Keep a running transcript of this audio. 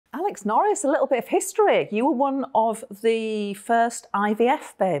Alex, Norris, a little bit of history. You were one of the first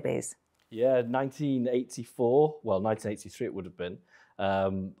IVF babies. Yeah, 1984, well, 1983 it would have been.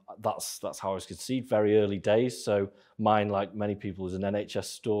 That's how I was conceived, very early days. So mine, like many people, is an NHS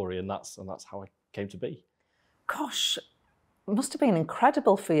story, and that's how I came to be. Gosh, it must have been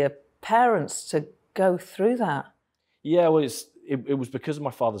incredible for your parents to go through that. Yeah, well, it was because of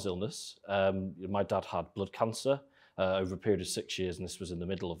my father's illness. My dad had blood cancer over a period of 6 years, and this was in the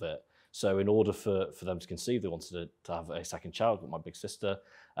middle of it. So in order for them to conceive, they wanted to have a second child with my big sister.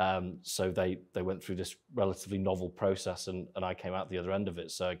 So they went through this relatively novel process, and I came out the other end of it.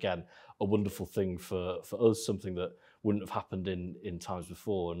 So again, a wonderful thing for us, something that wouldn't have happened in times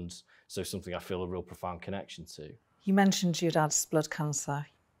before, and so something I feel a real profound connection to. You mentioned your dad's blood cancer.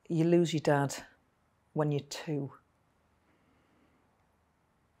 You lose your dad when you're 2.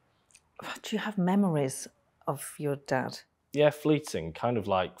 Do you have memories of your dad? Yeah, fleeting, kind of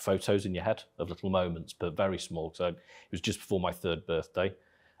like photos in your head of little moments, but very small. So it was just before my 3rd birthday.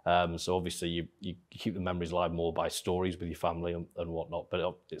 So obviously you keep the memories alive more by stories with your family and whatnot.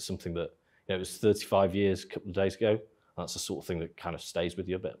 But it's something that, it was 35 years a couple of days ago. That's the sort of thing that kind of stays with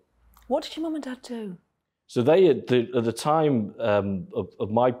you a bit. What did your mum and dad do? So they, at the time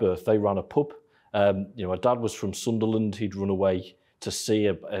of my birth, they ran a pub. My dad was from Sunderland. He'd run away to sea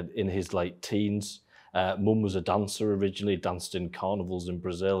in his late teens. Mum was a dancer originally, danced in carnivals in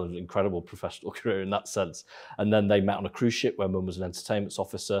Brazil, an incredible professional career in that sense. And then they met on a cruise ship where Mum was an entertainment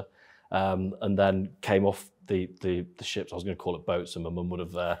officer, and then came off the ships. I was going to call it boats, and my mum would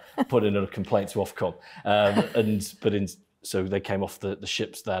have put in a complaint to Ofcom. So they came off the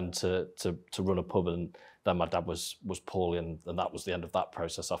ships then to run a pub, and then my dad was poorly, and that was the end of that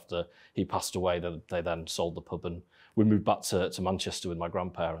process. After he passed away, they then sold the pub, and we moved back to Manchester with my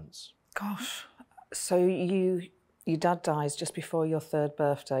grandparents. Gosh. So your dad dies just before your 3rd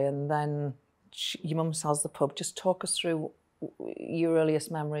birthday, and then your mum sells the pub. Just talk us through your earliest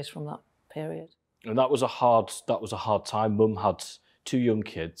memories from that period. And that was a hard time. Mum had 2 young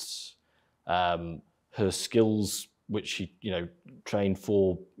kids. Her skills, which she trained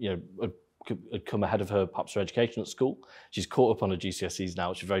for, had come ahead of her, perhaps her education at school. She's caught up on her GCSEs now,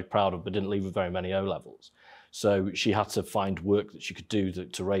 which she's very proud of, but didn't leave with very many O levels. So she had to find work that she could do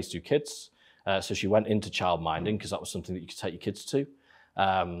to raise 2 kids. So she went into childminding because that was something that you could take your kids to.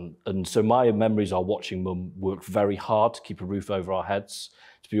 And so my memories are watching Mum work very hard to keep a roof over our heads,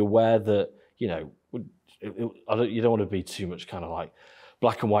 to be aware that, you don't want to be too much kind of like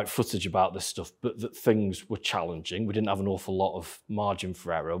black and white footage about this stuff, but that things were challenging. We didn't have an awful lot of margin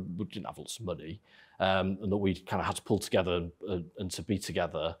for error. We didn't have lots of money. And that we kind of had to pull together and to be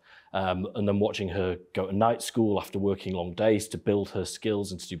together. And then watching her go to night school after working long days to build her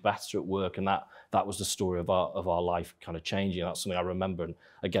skills and to do better at work. And that was the story of our life kind of changing. And that's something I remember. And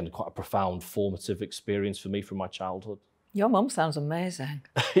again, quite a profound formative experience for me from my childhood. Your mum sounds amazing.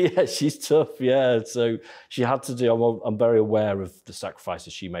 Yeah, she's tough, yeah. So she had to do, I'm very aware of the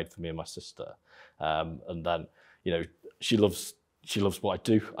sacrifices she made for me and my sister. And then, she loves what I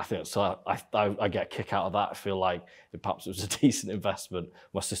do. I think so. I get a kick out of that. I feel like perhaps it was a decent investment.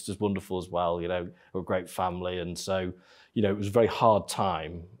 My sister's wonderful as well. We're a great family, and so it was a very hard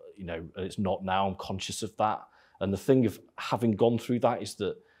time. And it's not now. I'm conscious of that. And the thing of having gone through that is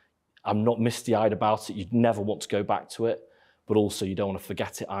that I'm not misty-eyed about it. You'd never want to go back to it, but also you don't want to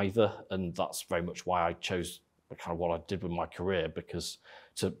forget it either. And that's very much why I chose kind of what I did with my career, because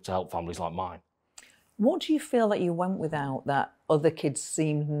to help families like mine. What do you feel that you went without that other kids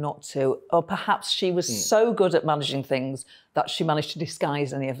seemed not to? Or perhaps she was so good at managing things that she managed to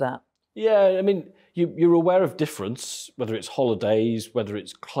disguise any of that? Yeah, I mean, you're aware of difference, whether it's holidays, whether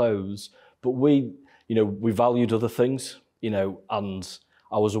it's clothes, but we valued other things, and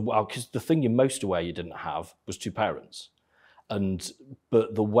I was aware, because the thing you're most aware you didn't have was 2 parents.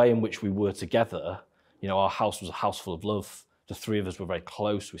 But the way in which we were together, our house was a house full of love. The 3 of us were very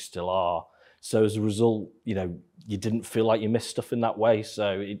close, we still are. So as a result, you didn't feel like you missed stuff in that way.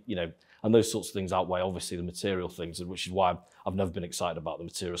 So, and those sorts of things outweigh obviously the material things, which is why I've never been excited about the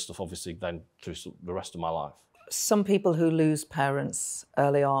material stuff, obviously, then through the rest of my life. Some people who lose parents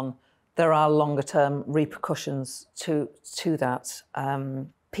early on, there are longer term repercussions to that.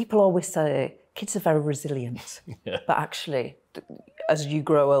 People always say kids are very resilient, yeah. But actually, as you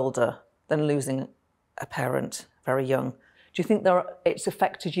grow older, then losing a parent very young, do you think it's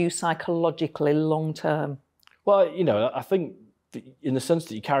affected you psychologically long term? Well, I think in the sense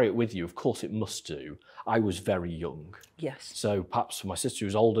that you carry it with you, of course it must do. I was very young. Yes. So perhaps for my sister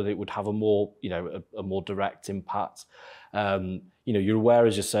who's older, it would have a more, a more direct impact. you know, you're aware,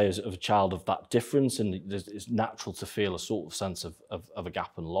 as you say, of a child of that difference, and it's natural to feel a sort of sense of a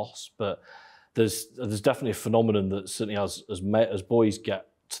gap and loss. But there's definitely a phenomenon that certainly as boys get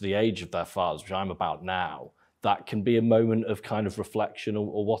to the age of their fathers, which I'm about now, that can be a moment of kind of reflection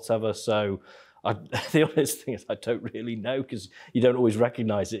or whatever. So the honest thing is I don't really know, because you don't always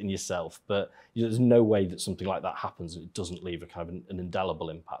recognise it in yourself. But there's no way that something like that happens and it doesn't leave a kind of an indelible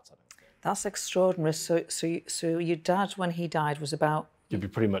impact, I think. That's extraordinary. So your dad, when he died, was about... You'd be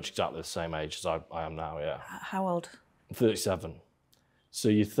pretty much exactly the same age as I am now, yeah. How old? 37. So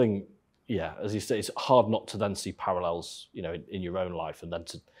you think, yeah, as you say, it's hard not to then see parallels, you know, in your own life, and then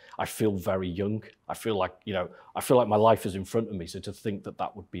I feel very young. I feel like, you know, my life is in front of me. So to think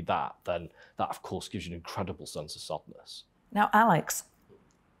that would be that, then that of course gives you an incredible sense of sadness. Now, Alex,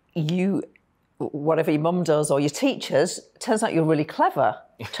 whatever your mum does or your teachers, turns out you're a really clever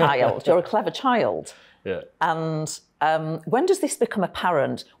child. You're a clever child. Yeah. And when does this become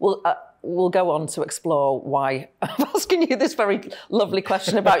apparent? We'll go on to explore why I'm asking you this very lovely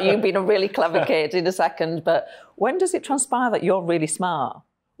question about you being a really clever kid in a second. But when does it transpire that you're really smart?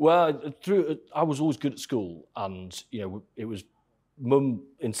 Well, I was always good at school, and you know, it was Mum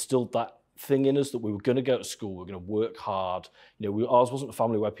instilled that thing in us that we were going to go to school, we were going to work hard. You know, ours wasn't a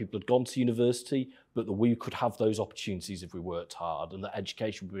family where people had gone to university, but that we could have those opportunities if we worked hard, and that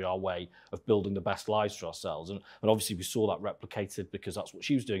education would be our way of building the best lives for ourselves. And obviously we saw that replicated because that's what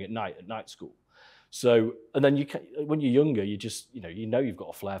she was doing at night school. So, and then when you're younger, you just, you know you've got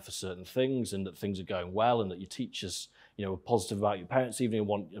a flair for certain things, and that things are going well, and that your teachers, you know, are positive about your parents, even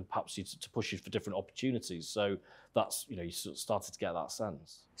want perhaps you to push you for different opportunities. So that's, you know, you sort of started to get that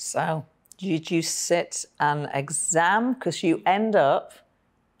sense. So, did you sit an exam? Because you end up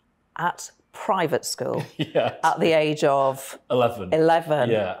at private school at the age of 11.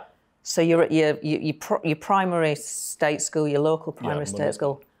 Yeah. So you're at your primary state school, your local primary state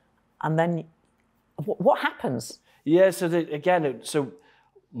school, and then what happens? Yeah. So so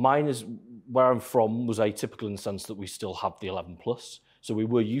mine is, where I'm from, was atypical in the sense that we still have the 11 plus. So we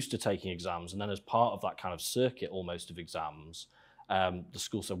were used to taking exams, and then as part of that kind of circuit almost of exams, the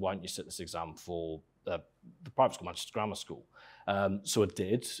school said, why don't you sit this exam for the private school, Manchester Grammar School? So I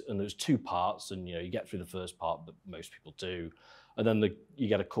did, and there's 2 parts, and you know, you get through the first part, but most people do. And then you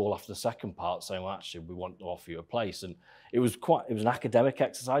get a call after the second part saying, well, actually, we want to offer you a place. And it was an academic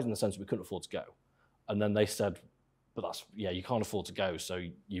exercise in the sense that we couldn't afford to go. And then they said, but you can't afford to go, so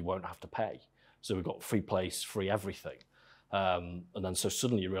you won't have to pay. So we've got free place, free everything. And then so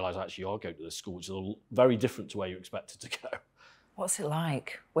suddenly you realise, actually, you are going to this school, which is very different to where you expected to go. What's it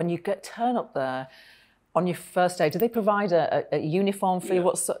like when you turn up there on your first day? Do they provide a uniform for you?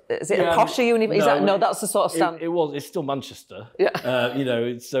 Is it a posher uniform? No, that's the sort of stand. It's still Manchester. Yeah. You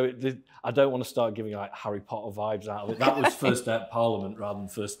know, I don't want to start giving like Harry Potter vibes out of it. That was first day at Parliament rather than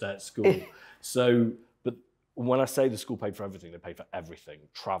first day at school. So, but when I say the school paid for everything, they paid for everything: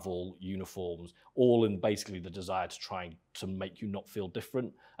 travel, uniforms, all in basically the desire to try to make you not feel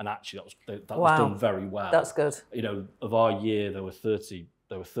different. And actually, that was done very well. That's good. You know, of our year, there were 30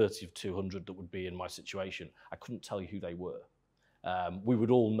 of 200 that would be in my situation. I couldn't tell you who they were. We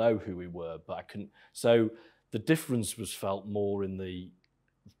would all know who we were, but I couldn't. So the difference was felt more in the,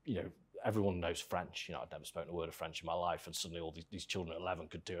 you know, everyone knows French. You know, I'd never spoken a word of French in my life, and suddenly all these children at 11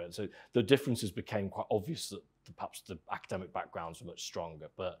 could do it. So the differences became quite obvious that perhaps the academic backgrounds were much stronger.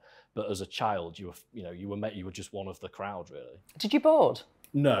 But as a child, you were just one of the crowd, really. Did you board?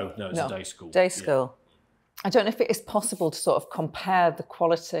 No, it's a day school. Day school. I don't know if it is possible to sort of compare the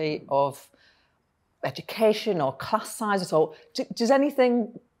quality of education or class size at all. Does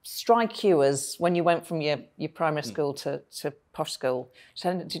anything strike you as when you went from your primary school to posh school?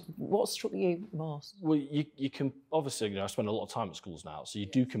 What struck you most? Well, you can obviously, you know, I spend a lot of time at schools now, so you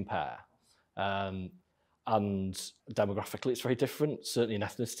do compare. And demographically, it's very different. Certainly, in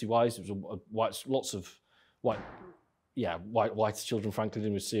ethnicity-wise, it was lots of white children, frankly,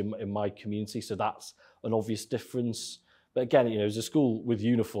 than we see in my community. So that's an obvious difference. But again, you know, it's a school with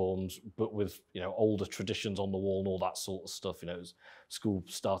uniforms, but with, you know, older traditions on the wall and all that sort of stuff. You know, school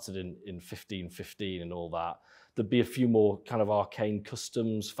started in 1515 and all that. There'd be a few more kind of arcane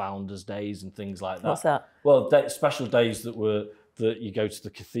customs, founders' days and things like that. What's that? Well, special days that you go to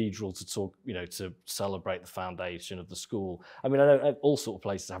the cathedral to talk, you know, to celebrate the foundation of the school. I mean, I know all sort of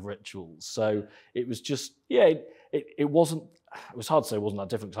places have rituals. So it was just, it wasn't, it was hard to say it wasn't that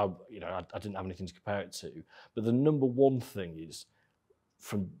different because I didn't have anything to compare it to. But the number one thing is,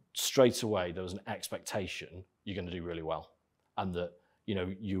 from straight away, there was an expectation you're going to do really well, and that, you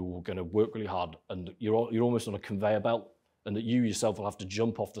know, you're going to work really hard, and that you're almost on a conveyor belt, and that you yourself will have to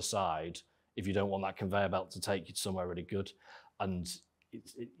jump off the side if you don't want that conveyor belt to take you to somewhere really good. And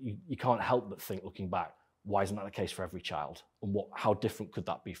you can't help but think, looking back, why isn't that the case for every child? And how different could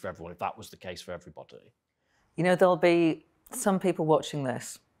that be for everyone if that was the case for everybody? You know, there'll be some people watching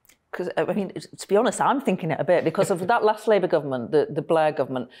this, because, I mean, to be honest, I'm thinking it a bit, because of that last Labour government, the Blair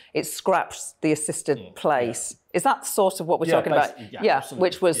government, it scrapped the assisted place. Yeah. Is that sort of what we're talking about? Yeah,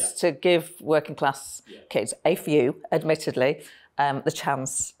 which was to give working class kids, a few, admittedly, the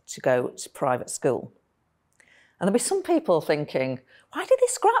chance to go to private school. And there'll be some people thinking, why did they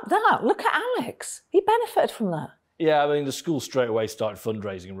scrap that? Look at Alex. He benefited from that. Yeah, I mean, the school straight away started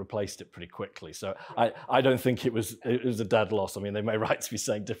fundraising and replaced it pretty quickly. So I don't think it was a dead loss. I mean, they may right to be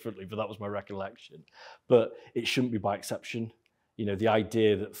saying differently, but that was my recollection. But it shouldn't be by exception. You know, the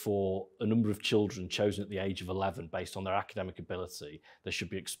idea that for a number of children chosen at the age of 11 based on their academic ability, they should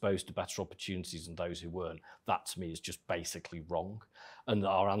be exposed to better opportunities than those who weren't, that to me is just basically wrong. And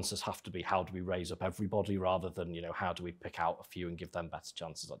our answers have to be, how do we raise up everybody rather than, you know, how do we pick out a few and give them better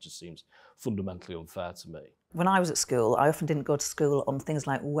chances? That just seems fundamentally unfair to me. When I was at school, I often didn't go to school on things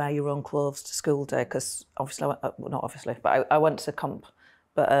like wear your own clothes to school day, because obviously, not obviously, but I went to comp,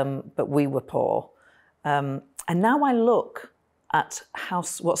 but we were poor. And now I look at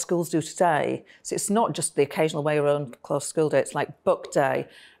what schools do today. So it's not just the occasional wear your own clothes to school day. It's like book day,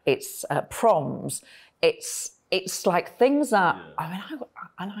 it's proms, it's like things that, I mean,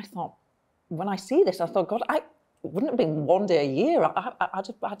 I thought, when I see this, I thought, God, wouldn't have been one day a year. I'd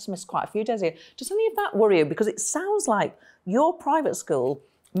had to miss quite a few days a year. Does any of that worry you? Because it sounds like your private school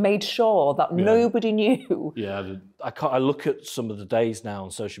made sure that nobody knew. Yeah, I look at some of the days now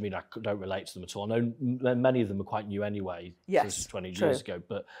on social media, I don't relate to them at all. I know many of them are quite new anyway, since 20 years ago,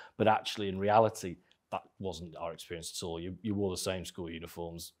 but actually in reality, that wasn't our experience at all. You wore the same school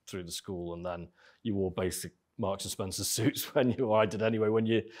uniforms through the school, and then you wore basic Marks and Spencer suits I did anyway,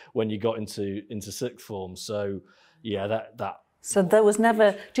 when you got into sixth form. So yeah, that. So there was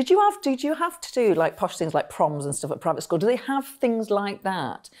never. Did you have to do like posh things like proms and stuff at private school? Do they have things like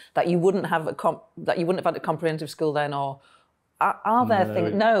that you wouldn't have that you wouldn't have had at comprehensive school then, or are there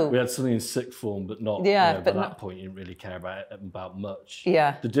things? No, we had something in sixth form, but not. Yeah, but at that point you didn't really care about much.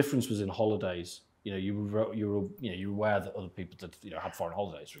 Yeah, the difference was in holidays. You know, you were aware that other people had foreign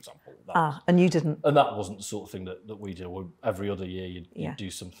holidays, for example. And you didn't. And that wasn't the sort of thing that we did. Every other year you'd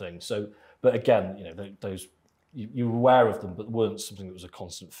do something. So, but again, you know, those you were aware of them, but weren't something that was a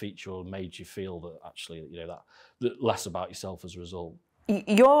constant feature or made you feel that actually, you know, that less about yourself as a result.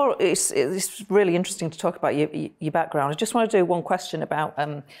 It's really interesting to talk about your background. I just want to do one question about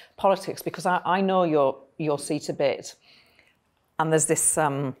politics, because I know your seat a bit, and there's this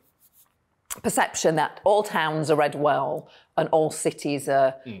perception that all towns are read well and all cities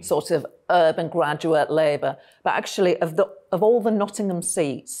are sort of urban graduate Labour. But actually, of all the Nottingham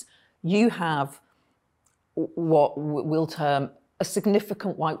seats, you have what we'll term a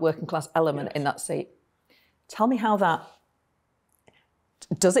significant white working class element in that seat. Tell me how that.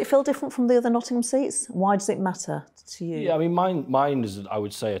 Does it feel different from the other Nottingham seats? Why does it matter to you? Yeah, I mean, mine is, I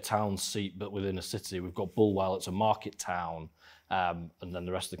would say, a town seat, but within a city. We've got Bulwell, it's a market town. And then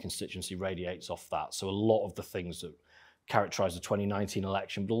the rest of the constituency radiates off that. So a lot of the things that characterise the 2019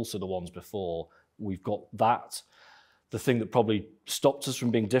 election, but also the ones before, we've got that. The thing that probably stopped us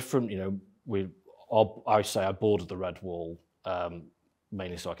from being different, you know, I say I bordered the red wall,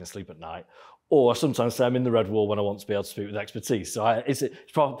 mainly so I can sleep at night. Or I sometimes say I'm in the red wall when I want to be able to speak with expertise. So it's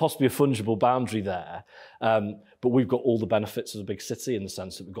possibly a fungible boundary there. But we've got all the benefits of a big city in the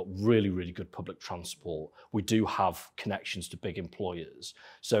sense that we've got really, really good public transport. We do have connections to big employers.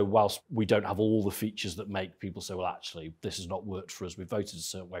 So whilst we don't have all the features that make people say, well, actually, this has not worked for us. We've voted a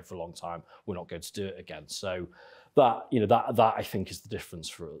certain way for a long time. We're not going to do it again. So that I think is the difference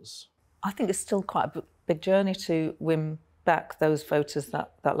for us. I think it's still quite a big journey to win back those voters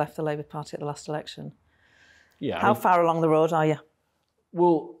that left the Labour Party at the last election. Yeah. How far along the road are you?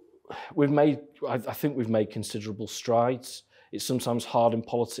 Well, I think we've made considerable strides. It's sometimes hard in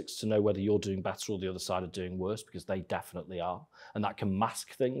politics to know whether you're doing better or the other side are doing worse, because they definitely are. And that can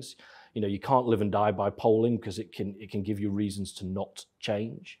mask things. You know, you can't live and die by polling, because it can give you reasons to not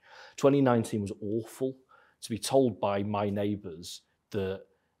change. 2019 was awful. To be told by my neighbours that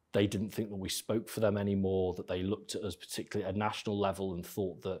they didn't think that we spoke for them anymore, that they looked at us particularly at a national level and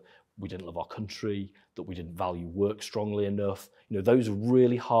thought that we didn't love our country, that we didn't value work strongly enough. You know, those are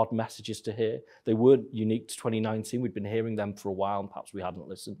really hard messages to hear. They weren't unique to 2019. We'd been hearing them for a while and perhaps we hadn't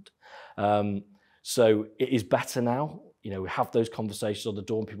listened. So it is better now. You know, we have those conversations on the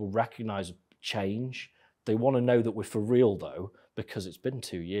door and people recognise change. They want to know that we're for real though, because it's been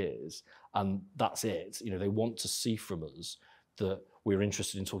 2 years and that's it. You know, they want to see from us that we're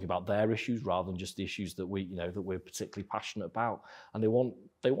interested in talking about their issues rather than just the issues that we're particularly passionate about. And they want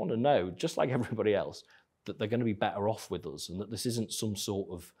to know, just like everybody else, that they're going to be better off with us, and that this isn't some sort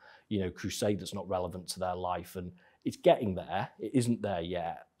of crusade that's not relevant to their life. And it's getting there. It isn't there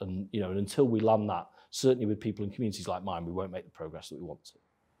yet. And and until we land that, certainly with people in communities like mine, we won't make the progress that we want to.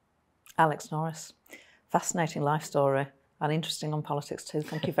 Alex Norris, fascinating life story and interesting on politics too.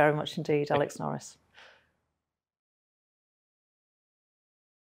 Thank you very much indeed, Alex Norris.